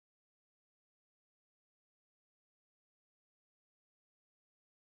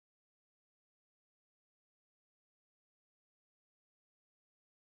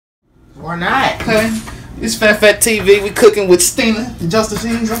Or not. Okay. It's FatFatTV. We cooking with Stina.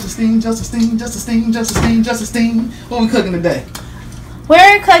 Justine. What we cooking today?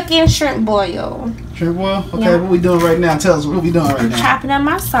 We're cooking shrimp boil. Shrimp boil? Okay, Yeah. what we doing right now? Tell us what we doing right now. Chopping up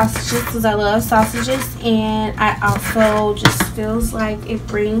my sausages because I love sausages, and I also just feels like it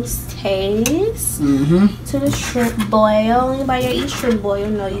brings taste to the shrimp boil. Anybody that eats shrimp boil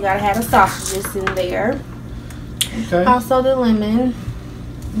know you gotta have the sausages in there. Okay. Also the lemon.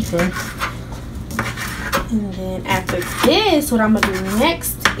 Okay. And then after this, what I'm gonna do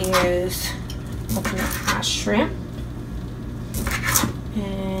next is open up my shrimp.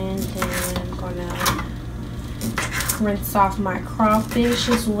 And then I'm gonna rinse off my crawfish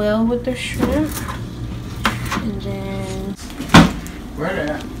as well with the shrimp. And then Where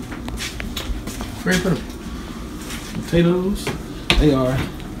they at? Where you put them? Potatoes? They are.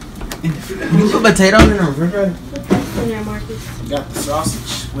 You put potatoes in the refrigerator? in there, Marcus. Got the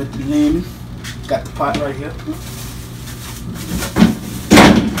sausage with the lemon. Got the pot right here.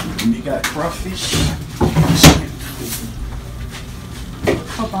 And you got crawfish.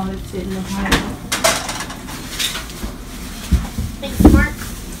 Hope all this sitting in the pot. Thanks, Mark.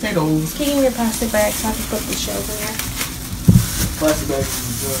 Potatoes. Can you give me a plastic bag so I can put the shells in there? Plastic bag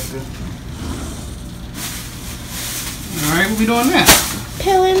is good. Alright, what we doing now?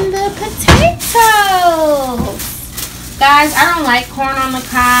 Peeling the potatoes. Guys, I don't like corn on the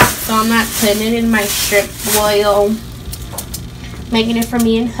cob, so I'm not putting it in my shrimp boil. Making it for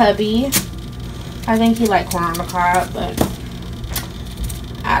me and hubby. I think he likes corn on the cob, but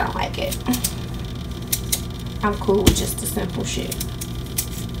I don't like it. I'm cool with just the simple shit.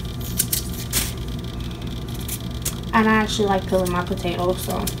 And I actually like peeling my potatoes,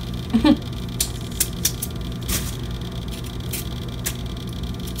 so.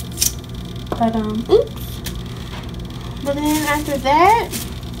 But, oops. But then after that,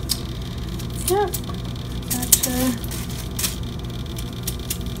 yep, got to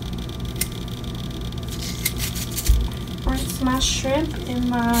rinse my shrimp in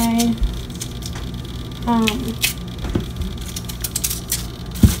my,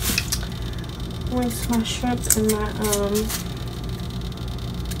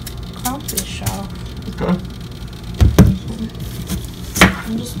 crawfish off. Okay.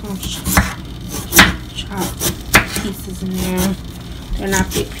 I'm just going to chop pieces in there. They're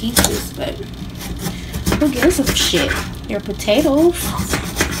not big pieces, but who gives a shit? They're potatoes.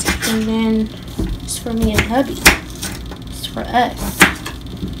 And then it's for me and hubby. It's for us.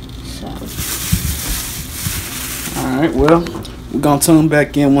 So. Alright, well, we're gonna tune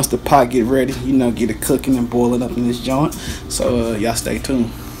back in once the pot get ready. You know, get it cooking and boiling up in this joint. So y'all stay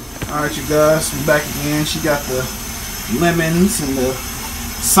tuned. Alright, you guys, we're back again. She got the lemons and the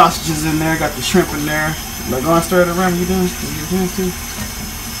sausages in there, got the shrimp in there. Like, go and stir it around. You done? You done too?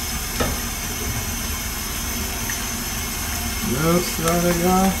 Yep, see all that,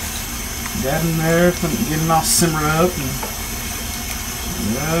 y'all? Got in there, getting all simmered up. And,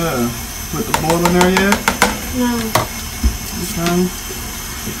 yeah. Put the boil in there yet? No. Okay.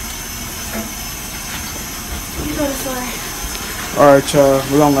 You go to store. Alright, y'all.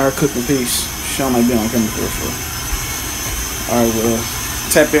 We're gonna let her cook in peace. She don't like being on camera for. Alright, well.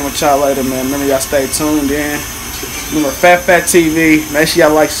 Tap in with y'all later, man. Remember, y'all stay tuned in. Remember, FatFatTV. Make sure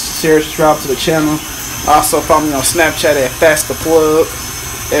y'all like, share, subscribe to the channel. Also, follow me on Snapchat at FatThePlug.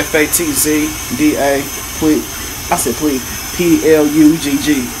 FATZDA. I said please.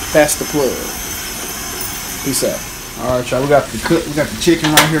 PLUGG. FatThePlug. Peace out. Alright, y'all. We got the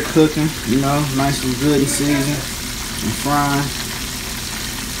chicken right here cooking. You know, nice and good and seasoned and frying.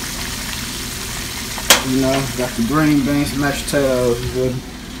 You know, got the green beans, mashed potatoes.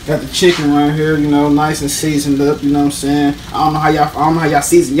 Got the chicken right here, you know, nice and seasoned up. You know what I'm saying? I don't know how y'all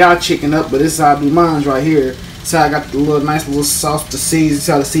season y'all chicken up, but this is how I do mine right here. So I got the nice little sauce to season.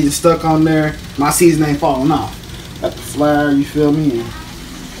 See how the season stuck on there. My season ain't falling off. Got the flour, you feel me? And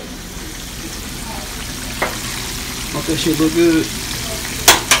don't that shit look good?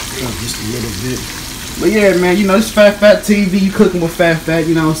 Just a little bit. But yeah, man, you know, this FatFatTV, you cooking with FatFat,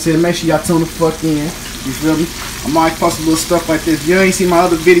 you know what I'm saying? Make sure y'all tune the fuck in. You feel me? I'm always posting little stuff like this. If you ain't seen my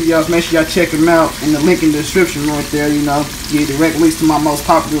other videos, make sure y'all check them out in the link in the description right there, you know. Get direct links to my most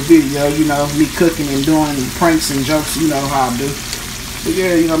popular video, you know, me cooking and doing pranks and jokes, you know how I do. But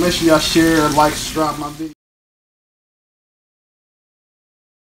yeah, you know, make sure y'all share, like, subscribe my video.